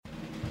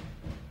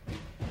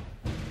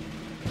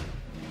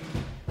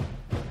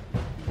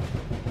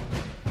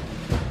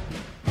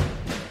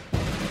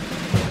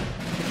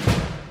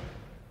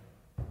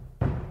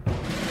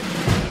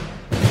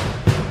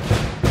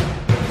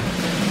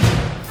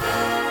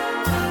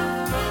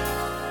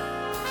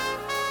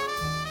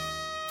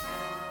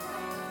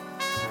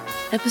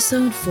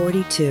Episode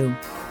 42.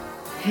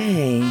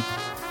 Hey,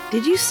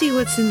 did you see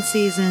what's in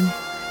season?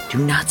 Do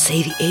not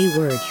say the A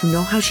word. You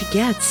know how she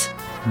gets.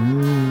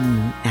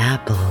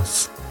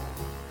 Apples.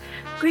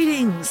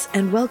 Greetings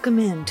and welcome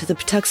in to the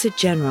Pawtuxet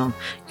General,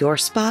 your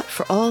spot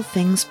for all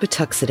things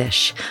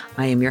Pawtuxetish.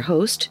 I am your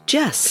host,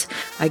 Jess.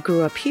 I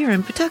grew up here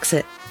in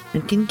Pawtuxet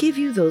and can give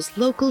you those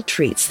local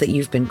treats that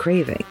you've been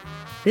craving.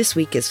 This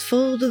week is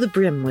full to the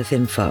brim with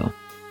info.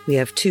 We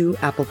have 2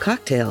 apple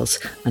cocktails,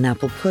 an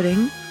apple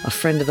pudding, a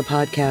friend of the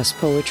podcast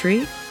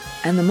poetry,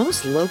 and the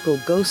most local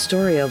ghost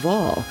story of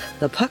all,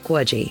 the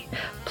Puckwudgie,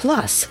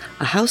 plus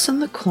a House on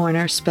the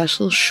Corner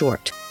special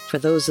short for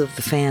those of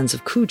the fans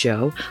of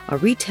Cujo, a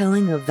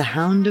retelling of The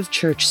Hound of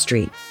Church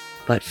Street.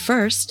 But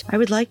first, I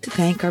would like to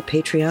thank our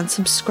Patreon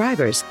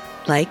subscribers,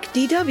 like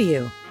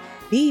DW.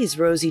 These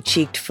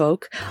rosy-cheeked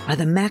folk are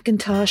the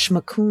Macintosh,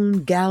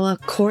 Macoon, Gala,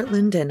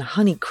 Cortland, and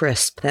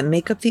Honeycrisp that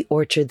make up the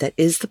orchard that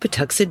is the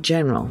Pawtuxet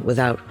General,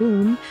 without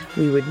whom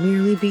we would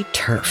merely be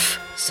turf.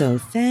 So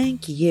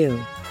thank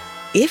you.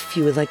 If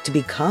you would like to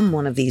become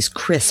one of these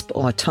crisp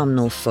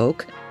autumnal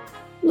folk,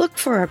 look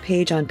for our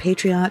page on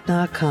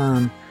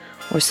patreon.com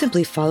or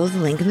simply follow the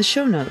link in the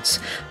show notes.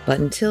 But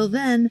until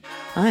then,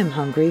 I'm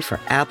hungry for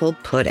apple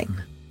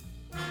pudding.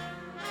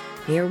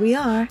 Here we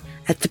are,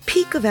 at the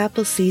peak of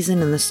apple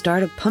season and the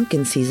start of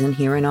pumpkin season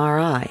here in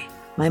RI.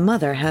 My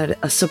mother had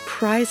a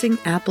surprising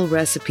apple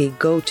recipe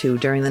go-to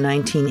during the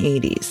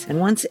 1980s, and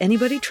once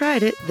anybody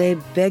tried it, they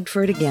begged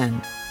for it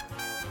again.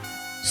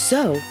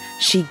 So,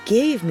 she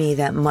gave me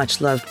that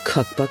much-loved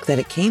cookbook that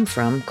it came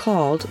from,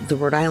 called The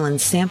Rhode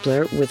Island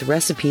Sampler with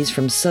Recipes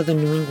from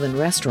Southern New England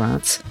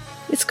Restaurants.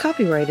 Its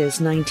copyright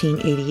is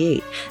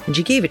 1988, and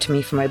she gave it to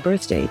me for my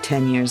birthday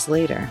 10 years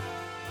later.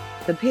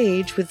 The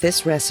page with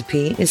this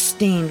recipe is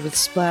stained with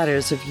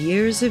splatters of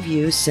years of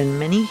use and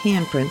many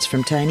handprints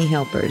from tiny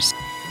helpers.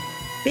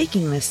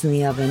 Baking this in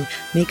the oven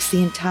makes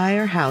the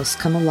entire house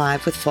come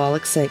alive with fall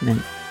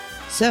excitement.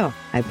 So,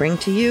 I bring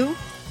to you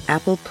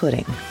apple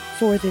pudding.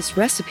 For this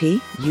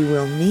recipe, you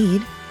will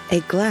need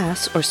a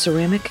glass or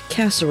ceramic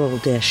casserole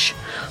dish,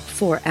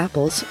 4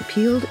 apples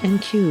peeled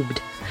and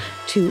cubed,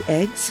 2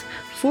 eggs,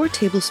 4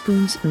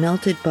 tablespoons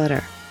melted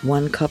butter,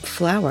 1 cup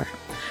flour,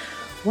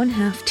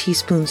 1/2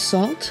 teaspoon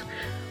salt,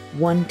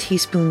 1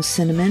 teaspoon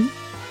cinnamon,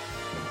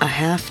 a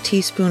 1/2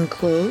 teaspoon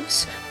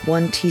cloves,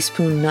 1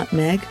 teaspoon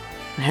nutmeg,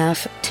 a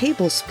 1/2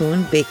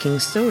 tablespoon baking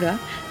soda,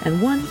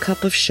 and 1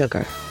 cup of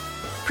sugar.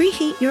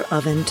 Preheat your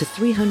oven to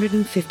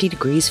 350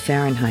 degrees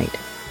Fahrenheit.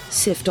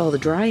 Sift all the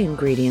dry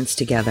ingredients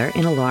together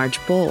in a large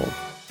bowl.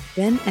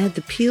 Then add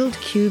the peeled,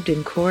 cubed,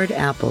 and cored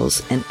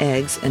apples and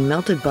eggs and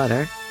melted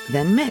butter,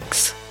 then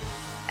mix.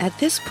 At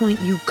this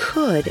point, you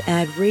could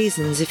add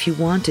raisins if you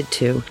wanted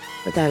to,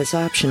 but that is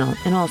optional.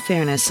 In all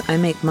fairness, I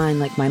make mine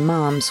like my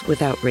mom's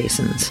without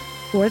raisins.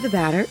 Pour the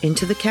batter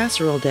into the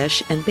casserole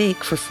dish and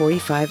bake for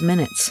 45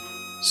 minutes.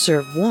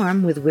 Serve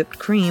warm with whipped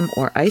cream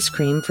or ice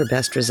cream for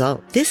best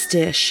result. This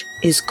dish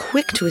is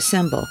quick to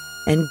assemble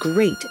and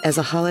great as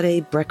a holiday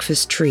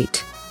breakfast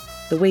treat.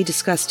 The way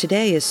discussed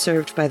today is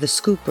served by the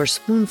scoop or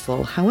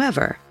spoonful.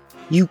 However,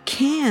 you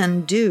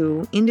can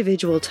do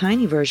individual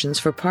tiny versions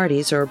for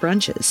parties or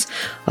brunches,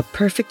 a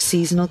perfect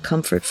seasonal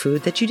comfort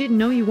food that you didn't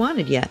know you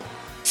wanted yet.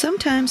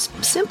 Sometimes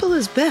simple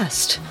is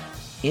best.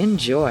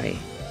 Enjoy.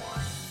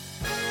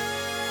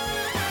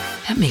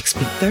 That makes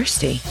me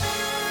thirsty.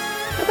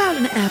 How about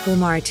an apple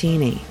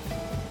martini?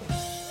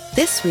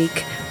 This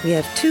week, we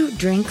have 2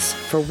 drinks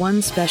for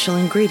 1 special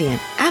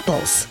ingredient,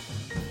 apples.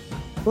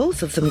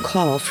 Both of them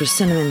call for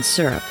cinnamon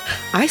syrup.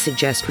 I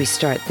suggest we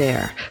start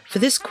there. For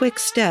this quick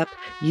step,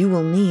 you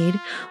will need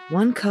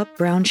 1 cup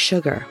brown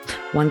sugar,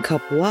 1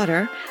 cup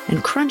water,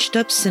 and crunched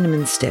up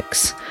cinnamon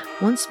sticks,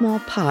 1 small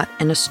pot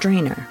and a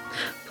strainer.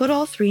 Put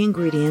all 3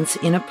 ingredients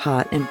in a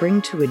pot and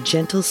bring to a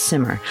gentle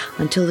simmer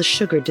until the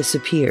sugar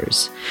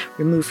disappears.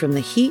 Remove from the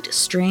heat,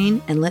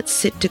 strain, and let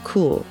sit to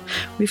cool.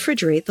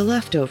 Refrigerate the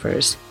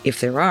leftovers,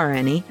 if there are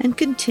any, and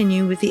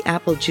continue with the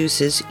apple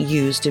juices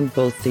used in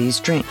both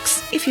these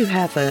drinks. If you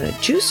have a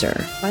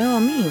juicer, by all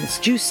means,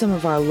 juice some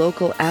of our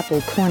local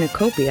apple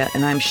cornucopia,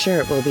 and I'm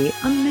sure it will be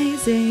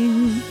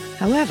amazing.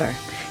 However,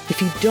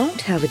 if you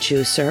don't have a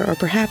juicer, or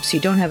perhaps you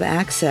don't have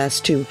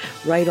access to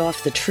right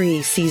off the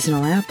tree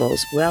seasonal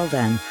apples, well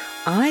then,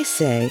 I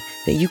say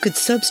that you could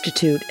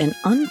substitute an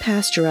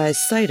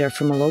unpasteurized cider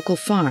from a local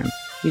farm.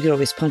 You could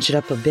always punch it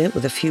up a bit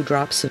with a few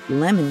drops of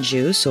lemon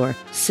juice or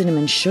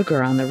cinnamon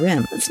sugar on the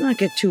rim. Let's not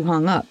get too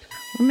hung up.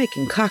 We're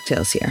making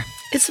cocktails here.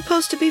 It's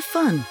supposed to be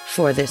fun.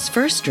 For this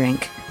first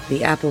drink,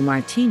 the apple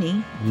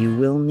martini, you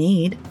will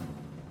need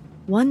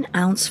 1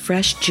 ounce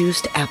fresh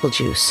juiced apple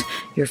juice.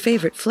 Your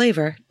favorite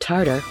flavor,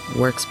 tartar,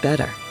 works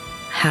better.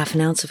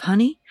 1/2 ounce of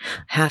honey,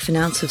 1/2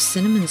 ounce of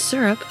cinnamon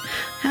syrup,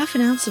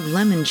 1/2 ounce of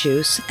lemon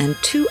juice, and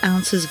 2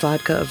 ounces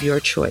vodka of your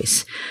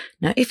choice.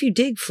 Now, if you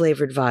dig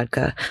flavored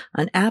vodka,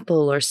 an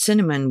apple or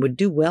cinnamon would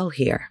do well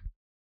here.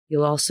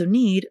 You'll also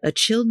need a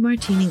chilled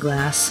martini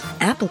glass,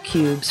 apple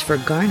cubes for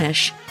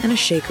garnish, and a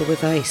shaker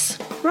with ice.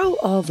 Throw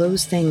all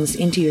those things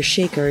into your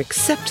shaker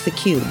except the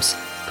cubes.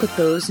 Put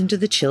those into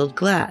the chilled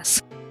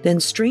glass. Then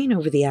strain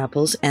over the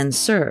apples and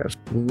serve.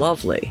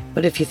 Lovely.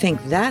 But if you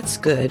think that's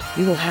good,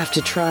 you will have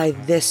to try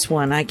this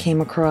one I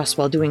came across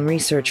while doing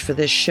research for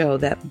this show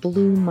that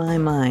blew my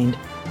mind.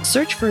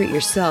 Search for it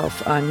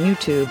yourself on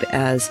YouTube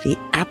as the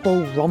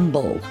Apple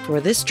Rumble.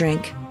 For this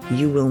drink,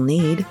 you will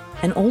need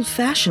an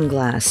old-fashioned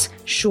glass,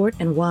 short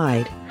and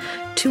wide,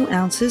 2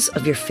 ounces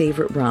of your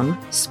favorite rum.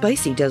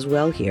 Spicy does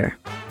well here.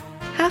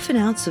 Half an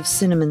ounce of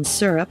cinnamon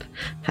syrup,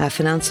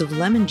 half an ounce of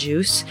lemon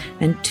juice,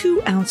 and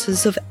 2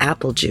 ounces of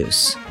apple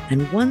juice,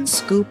 and 1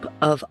 scoop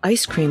of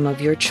ice cream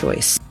of your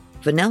choice.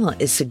 Vanilla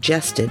is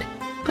suggested,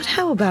 but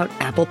how about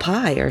apple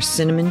pie or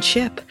cinnamon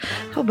chip?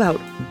 How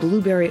about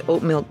blueberry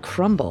oat milk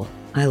crumble?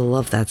 I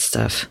love that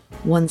stuff.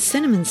 1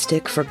 cinnamon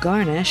stick for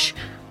garnish,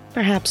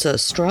 perhaps a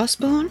straw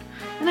spoon,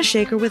 and a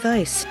shaker with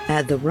ice.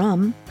 Add the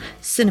rum,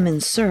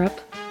 cinnamon syrup,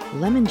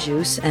 lemon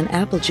juice, and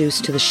apple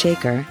juice to the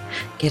shaker.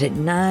 Get it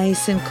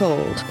nice and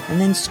cold, and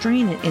then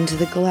strain it into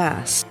the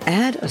glass.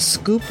 Add a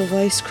scoop of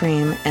ice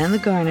cream and the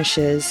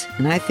garnishes,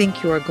 and I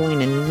think you are going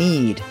to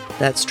need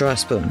that straw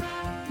spoon.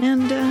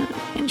 And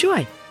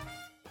enjoy.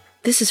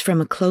 This is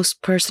from a close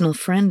personal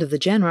friend of the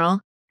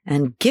General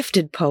and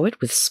gifted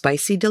poet with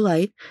spicy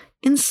delight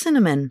in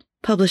cinnamon,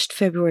 published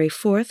February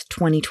 4th,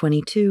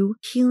 2022,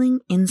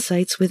 Healing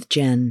Insights with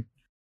Jen.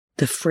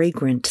 The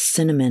fragrant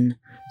cinnamon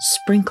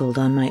sprinkled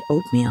on my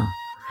oatmeal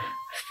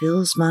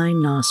fills my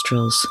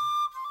nostrils,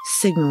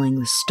 signaling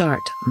the start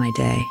of my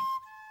day.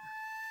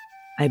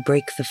 I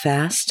break the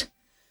fast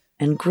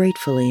and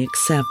gratefully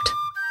accept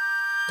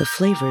the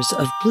flavors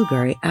of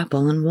blueberry,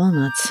 apple, and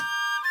walnuts.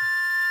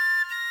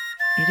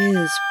 It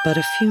is but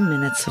a few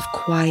minutes of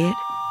quiet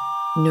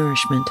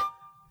nourishment,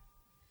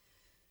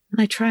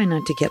 and I try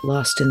not to get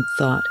lost in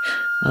thought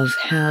of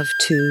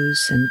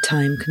have-tos and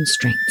time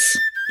constraints.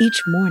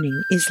 Each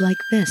morning is like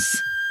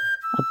this,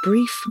 a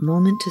brief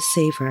moment to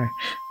savor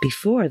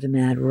before the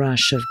mad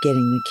rush of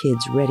getting the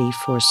kids ready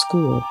for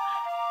school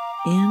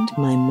and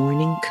my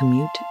morning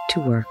commute to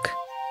work.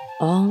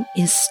 All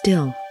is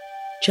still.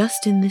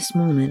 Just in this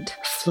moment,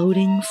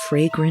 floating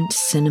fragrant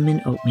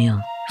cinnamon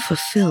oatmeal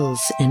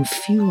fulfills and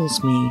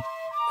fuels me,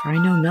 for I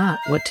know not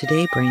what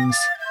today brings.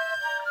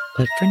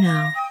 But for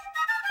now,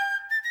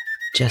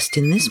 just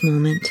in this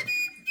moment,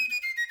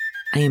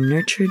 I am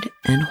nurtured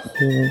and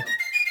whole.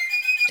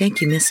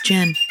 Thank you, Miss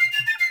Jen.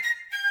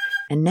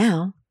 And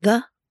now,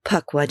 the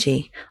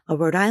Pukwudgie, a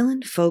Rhode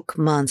Island folk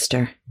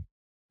monster.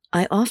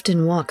 I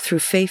often walk through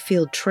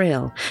Fayfield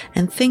Trail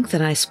and think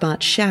that I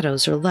spot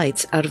shadows or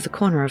lights out of the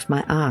corner of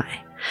my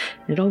eye.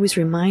 It always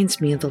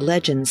reminds me of the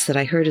legends that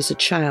I heard as a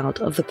child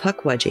of the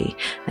Pukwudgie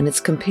and its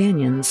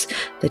companions,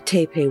 the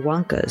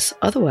Tepehuancas,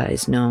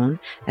 otherwise known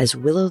as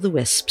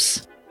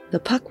will-o'-the-wisps. The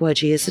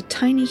Pukwudgie is a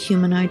tiny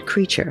humanoid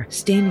creature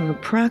standing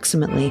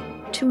approximately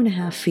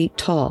 2.5 feet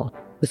tall,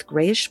 with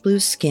grayish-blue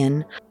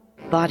skin,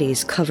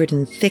 bodies covered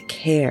in thick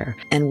hair,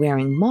 and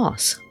wearing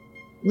moss,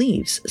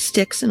 leaves,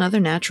 sticks, and other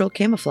natural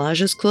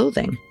camouflage as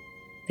clothing.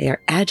 They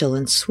are agile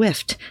and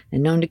swift,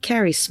 and known to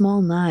carry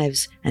small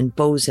knives and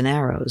bows and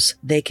arrows.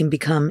 They can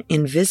become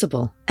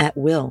invisible at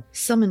will,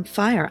 summon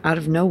fire out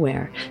of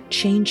nowhere,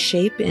 change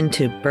shape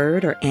into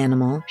bird or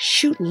animal,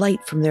 shoot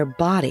light from their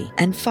body,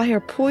 and fire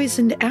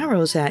poisoned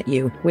arrows at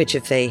you, which,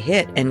 if they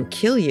hit and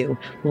kill you,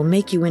 will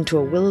make you into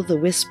a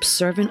will-o'-the-wisp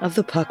servant of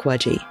the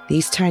Pukwudgie.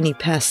 These tiny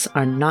pests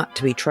are not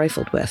to be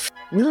trifled with.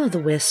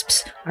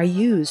 Will-o'-the-wisps are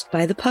used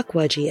by the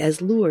Pukwudgie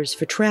as lures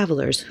for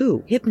travelers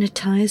who,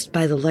 hypnotized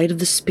by the light of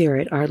the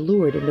spirit, are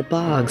lured into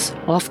bogs,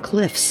 off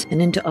cliffs,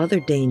 and into other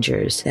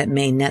dangers that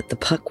may net the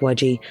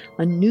Pukwudgie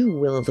a new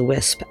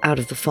will-o'-the-wisp out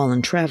of the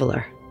fallen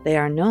traveler. They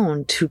are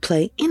known to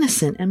play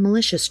innocent and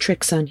malicious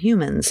tricks on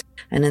humans,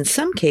 and in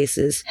some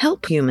cases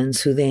help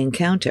humans who they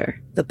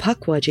encounter. The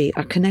Pukwudgie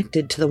are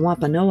connected to the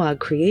Wampanoag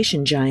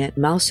creation giant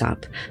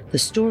Mousop. The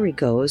story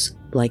goes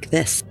like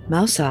this.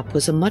 Mousop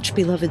was a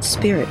much-beloved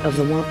spirit of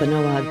the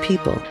Wampanoag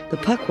people. The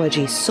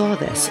Pukwudgie saw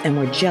this and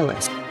were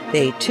jealous.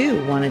 They,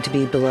 too, wanted to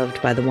be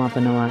beloved by the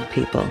Wampanoag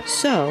people,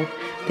 so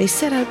they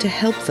set out to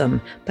help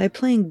them by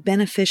playing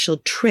beneficial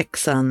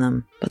tricks on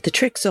them. But the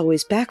tricks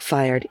always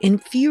backfired,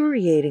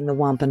 infuriating the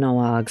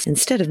Wampanoags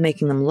instead of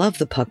making them love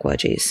the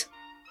Pukwudgies.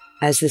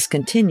 As this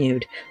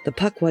continued, the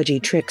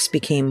Pukwudgie tricks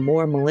became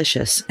more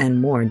malicious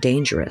and more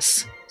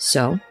dangerous.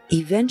 So,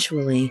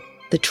 eventually,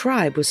 the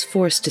tribe was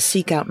forced to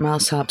seek out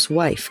Mousop's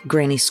wife,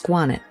 Granny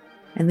Squannet,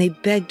 and they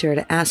begged her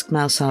to ask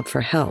Mousop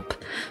for help.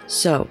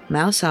 So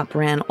Mousop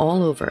ran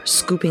all over,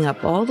 scooping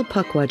up all the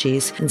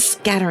Pukwudgies and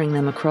scattering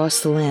them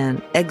across the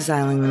land,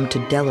 exiling them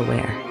to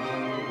Delaware.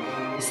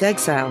 This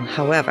exile,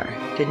 however,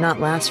 did not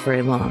last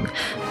very long.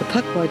 The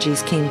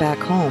Pukwudgies came back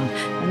home,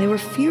 and they were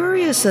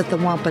furious at the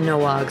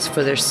Wampanoags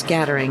for their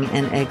scattering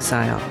and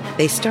exile.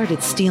 They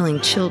started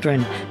stealing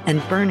children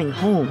and burning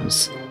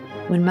homes.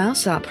 When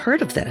Mousop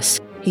heard of this,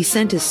 he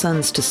sent his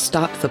sons to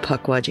stop the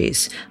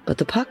Pukwudgies, but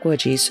the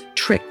Pukwudgies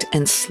tricked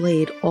and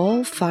slayed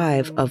all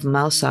 5 of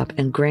Mousop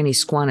and Granny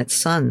Squanet's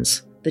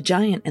sons. The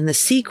giant and the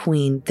sea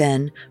queen,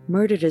 then,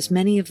 murdered as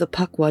many of the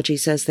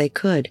Pukwudgies as they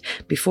could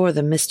before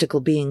the mystical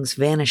beings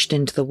vanished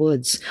into the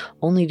woods,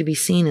 only to be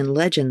seen in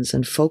legends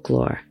and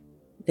folklore.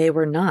 They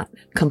were not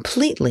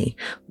completely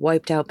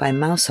wiped out by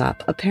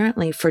Mousehop,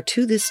 apparently, for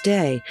to this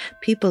day,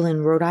 people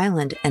in Rhode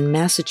Island and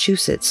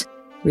Massachusetts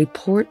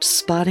report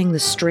spotting the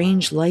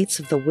strange lights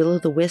of the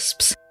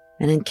will-o'-the-wisps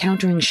and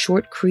encountering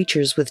short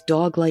creatures with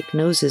dog-like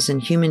noses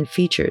and human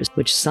features,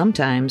 which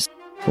sometimes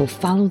will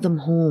follow them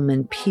home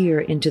and peer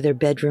into their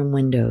bedroom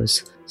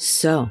windows.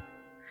 So,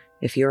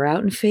 if you're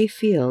out in Fay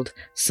Field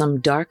some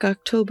dark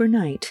October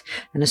night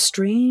and a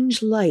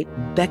strange light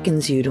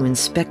beckons you to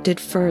inspect it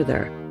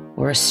further,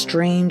 or a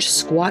strange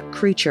squat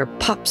creature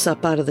pops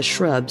up out of the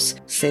shrubs,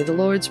 say the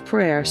Lord's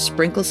Prayer,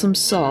 sprinkle some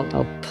salt,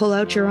 I'll pull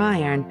out your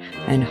iron,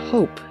 and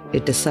hope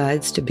it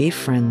decides to be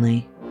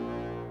friendly.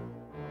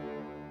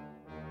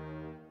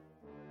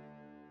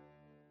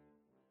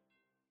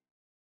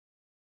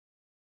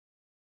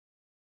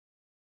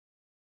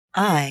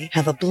 I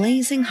have a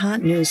blazing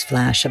hot news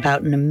flash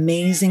about an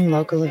amazing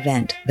local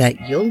event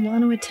that you'll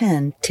want to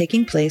attend,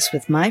 taking place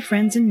with my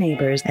friends and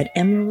neighbors at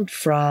Emerald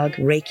Frog,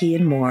 Reiki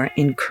and More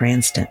in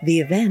Cranston.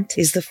 The event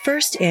is the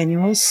first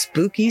annual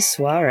Spooky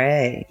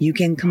Soiree. You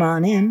can come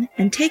on in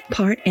and take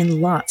part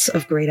in lots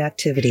of great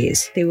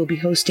activities. They will be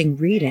hosting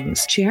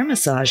readings, chair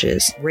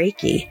massages,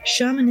 Reiki,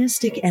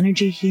 shamanistic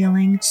energy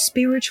healing,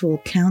 spiritual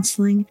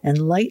counseling,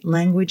 and light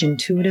language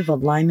intuitive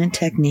alignment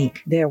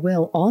technique. There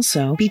will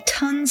also be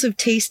tons of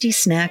tasty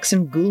snacks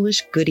and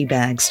ghoulish goodie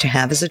bags to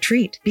have as a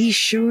treat. Be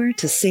sure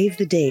to save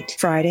the date,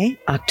 Friday,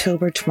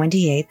 October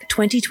 28th,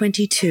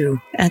 2022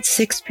 at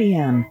 6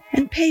 p.m.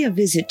 and pay a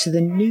visit to the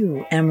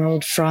new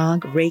Emerald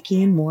Frog,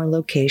 Reiki and More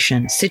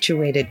location,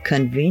 situated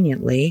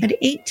conveniently at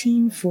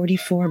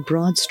 1844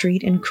 Broad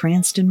Street in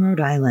Cranston, Rhode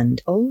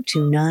Island,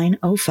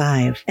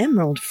 02905.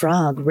 Emerald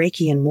Frog,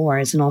 Reiki and More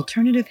is an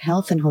alternative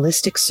health and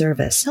holistic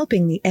service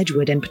helping the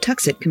Edgewood and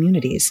Pawtuxet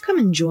communities. Come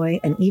enjoy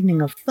an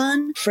evening of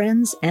fun,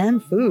 friends,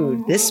 and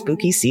food this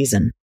spooky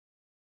season.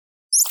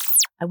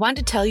 I want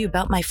to tell you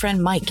about my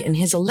friend Mike and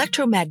his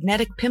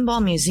electromagnetic pinball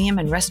museum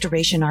and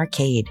restoration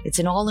arcade. It's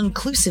an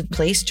all-inclusive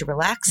place to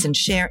relax and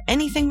share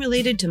anything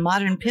related to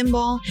modern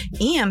pinball,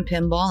 EM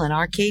pinball, and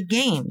arcade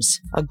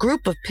games. A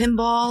group of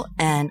pinball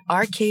and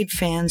arcade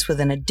fans with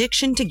an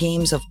addiction to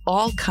games of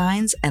all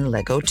kinds and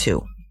Lego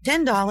too.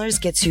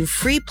 $10 gets you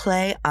free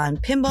play on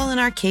pinball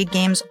and arcade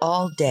games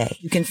all day.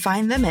 You can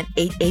find them at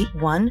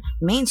 881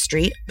 Main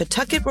Street,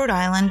 Pawtucket, Rhode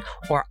Island,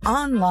 or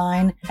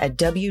online at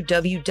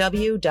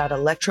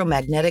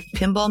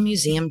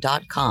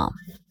www.electromagneticpinballmuseum.com.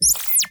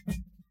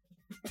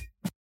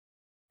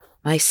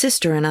 My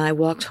sister and I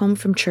walked home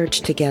from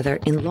church together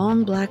in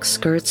long black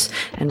skirts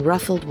and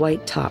ruffled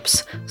white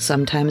tops,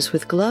 sometimes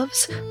with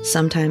gloves,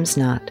 sometimes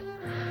not.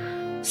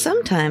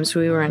 Sometimes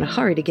we were in a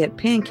hurry to get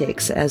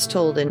pancakes, as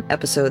told in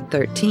episode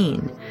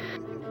 13.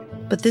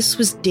 But this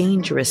was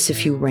dangerous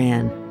if you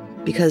ran,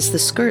 because the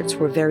skirts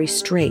were very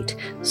straight,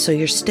 so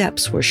your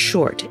steps were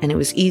short and it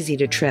was easy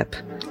to trip.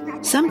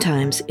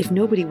 Sometimes, if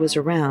nobody was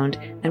around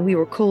and we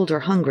were cold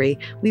or hungry,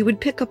 we would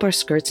pick up our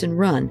skirts and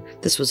run.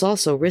 This was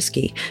also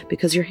risky,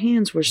 because your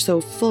hands were so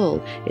full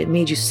it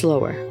made you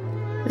slower.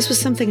 This was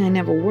something I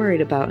never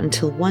worried about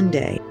until one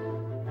day.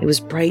 It was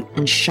bright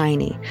and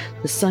shiny.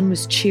 The sun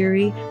was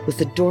cheery,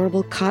 with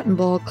adorable cotton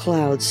ball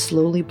clouds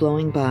slowly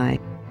blowing by.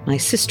 My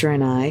sister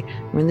and I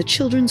were in the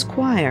children's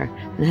choir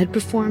and had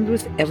performed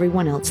with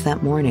everyone else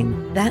that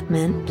morning. That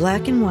meant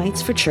black and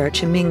whites for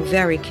church and being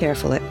very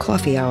careful at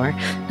coffee hour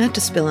not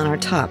to spill on our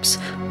tops.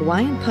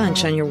 Hawaiian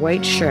punch on your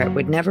white shirt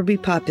would never be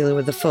popular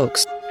with the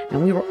folks,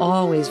 and we were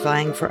always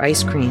vying for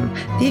ice cream,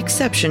 the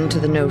exception to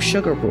the no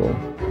sugar rule.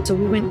 So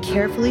we went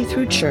carefully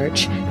through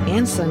church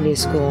and Sunday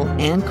school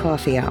and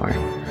coffee hour.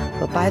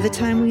 But by the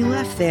time we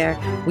left there,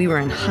 we were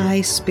in high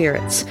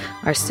spirits.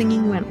 Our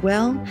singing went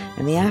well,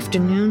 and the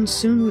afternoon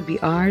soon would be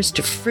ours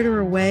to fritter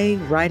away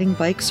riding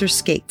bikes or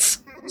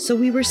skates. So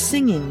we were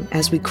singing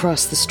as we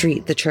crossed the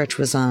street the church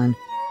was on.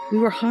 We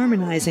were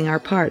harmonizing our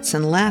parts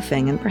and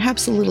laughing and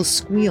perhaps a little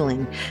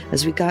squealing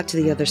as we got to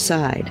the other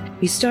side.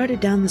 We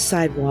started down the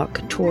sidewalk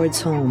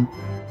towards home.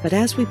 But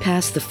as we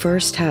passed the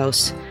first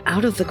house,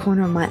 out of the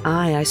corner of my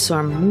eye I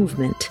saw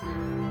movement.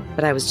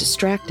 But I was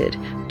distracted,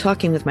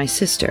 talking with my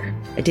sister.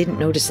 I didn't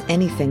notice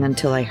anything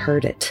until I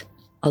heard it.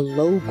 A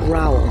low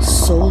growl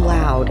so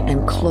loud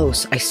and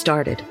close I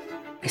started.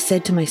 I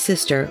said to my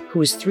sister, who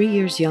was 3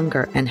 years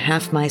younger and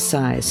half my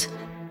size,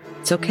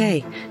 "It's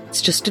okay.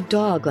 It's just a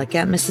dog like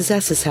at Mrs.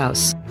 S.'s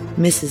house."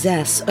 Mrs.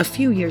 S., a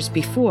few years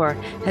before,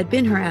 had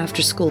been her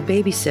after-school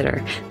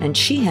babysitter, and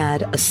she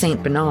had a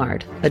St.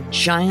 Bernard, a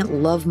giant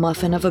love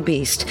muffin of a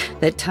beast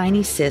that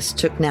tiny sis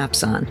took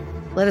naps on.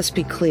 Let us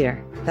be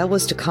clear. That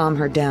was to calm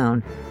her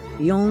down.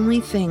 The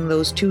only thing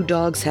those two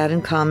dogs had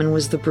in common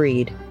was the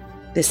breed.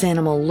 This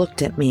animal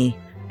looked at me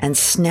and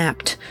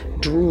snapped,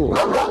 drooled,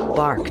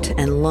 barked,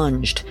 and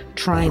lunged,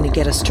 trying to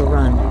get us to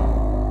run.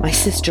 My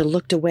sister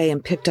looked away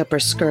and picked up her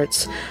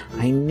skirts.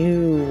 I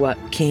knew what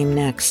came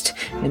next.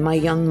 In my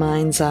young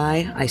mind's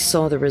eye, I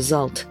saw the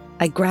result.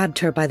 I grabbed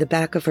her by the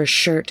back of her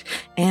shirt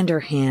and her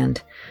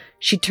hand.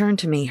 She turned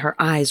to me, her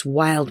eyes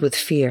wild with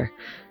fear.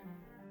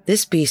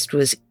 This beast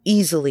was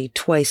easily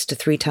 2 to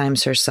 3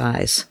 times her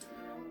size.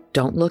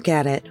 "Don't look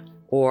at it,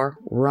 or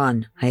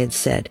run," I had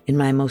said in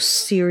my most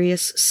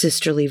serious,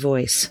 sisterly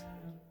voice.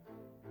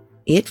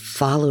 It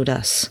followed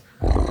us,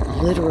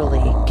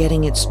 literally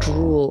getting its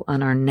drool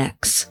on our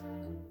necks,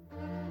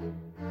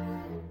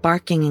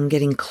 barking and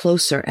getting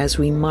closer as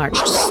we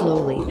marched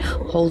slowly,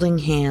 holding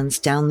hands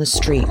down the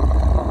street.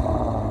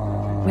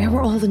 Where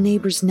were all the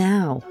neighbors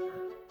now?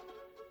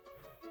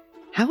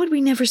 How had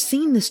we never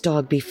seen this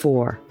dog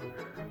before?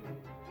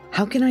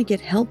 How can I get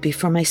help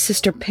before my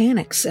sister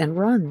panics and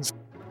runs?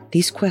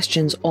 These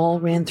questions all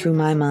ran through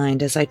my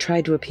mind as I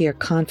tried to appear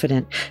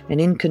confident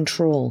and in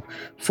control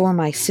for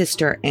my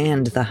sister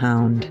and the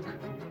hound.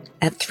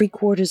 At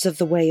 3/4 of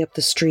the way up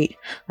the street,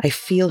 I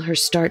feel her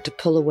start to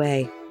pull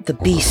away. The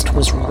beast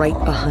was right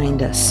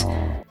behind us.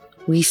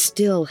 We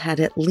still had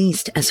at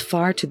least as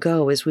far to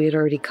go as we had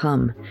already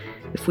come.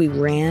 If we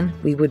ran,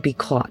 we would be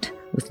caught,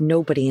 with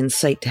nobody in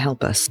sight to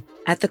help us.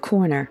 At the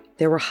corner,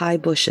 there were high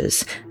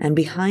bushes, and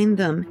behind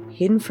them,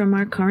 hidden from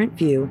our current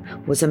view,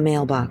 was a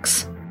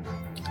mailbox.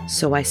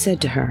 So I said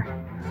to her,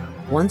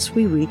 "Once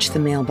we reach the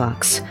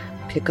mailbox,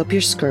 pick up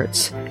your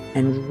skirts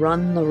and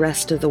run the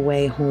rest of the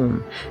way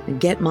home and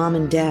get Mom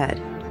and Dad.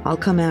 I'll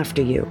come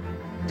after you."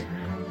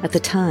 At the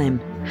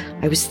time,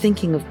 I was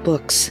thinking of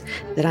books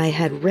that I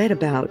had read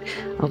about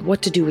of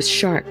what to do with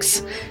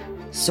sharks.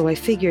 So I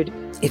figured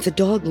if the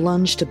dog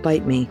lunged to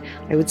bite me,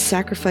 I would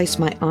sacrifice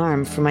my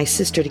arm for my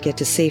sister to get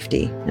to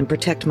safety and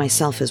protect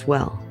myself as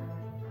well.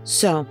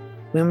 So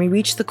when we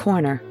reached the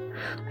corner,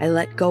 I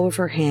let go of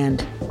her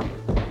hand,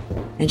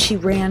 and she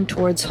ran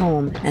towards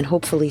home and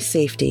hopefully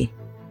safety.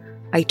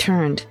 I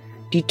turned,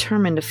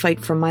 determined to fight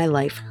for my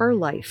life, her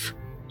life.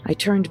 I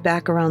turned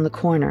back around the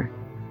corner.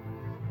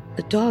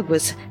 The dog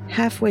was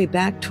halfway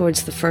back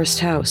towards the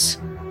first house.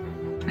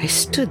 I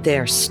stood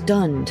there,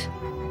 stunned,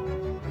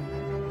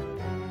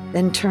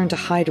 then turned to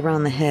hide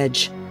around the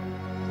hedge.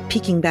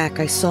 Peeking back,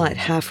 I saw it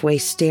halfway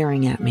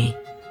staring at me.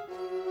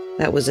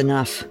 That was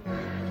enough,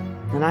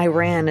 and I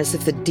ran as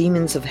if the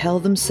demons of hell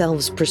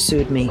themselves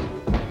pursued me,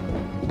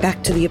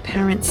 back to the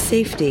apparent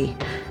safety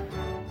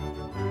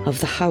of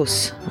the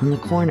house on the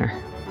corner.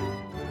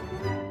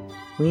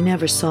 We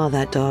never saw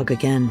that dog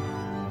again.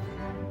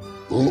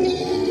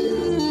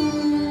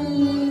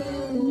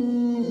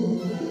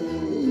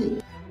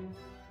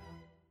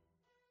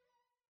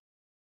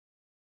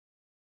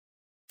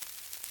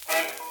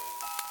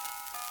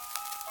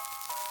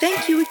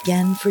 Thank you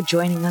again for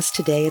joining us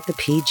today at the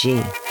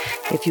PG.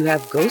 If you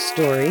have ghost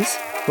stories,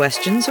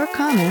 questions, or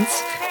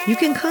comments, you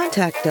can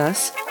contact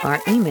us. Our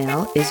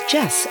email is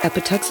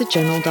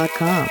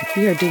jess@pawtuxetgeneral.com.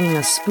 We are doing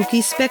a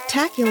spooky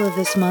spectacular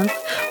this month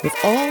with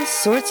all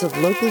sorts of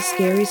local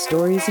scary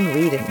stories and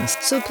readings.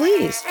 So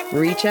please,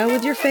 reach out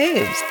with your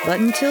faves. But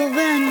until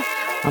then,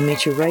 I'll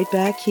meet you right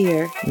back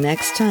here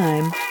next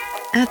time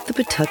at the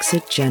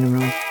Pawtuxet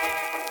General.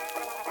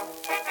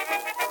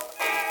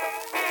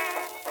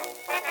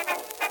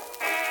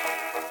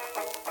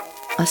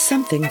 A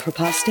Something for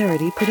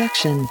Posterity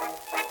production.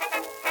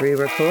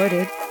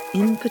 Pre-recorded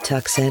in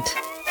Pawtuxet.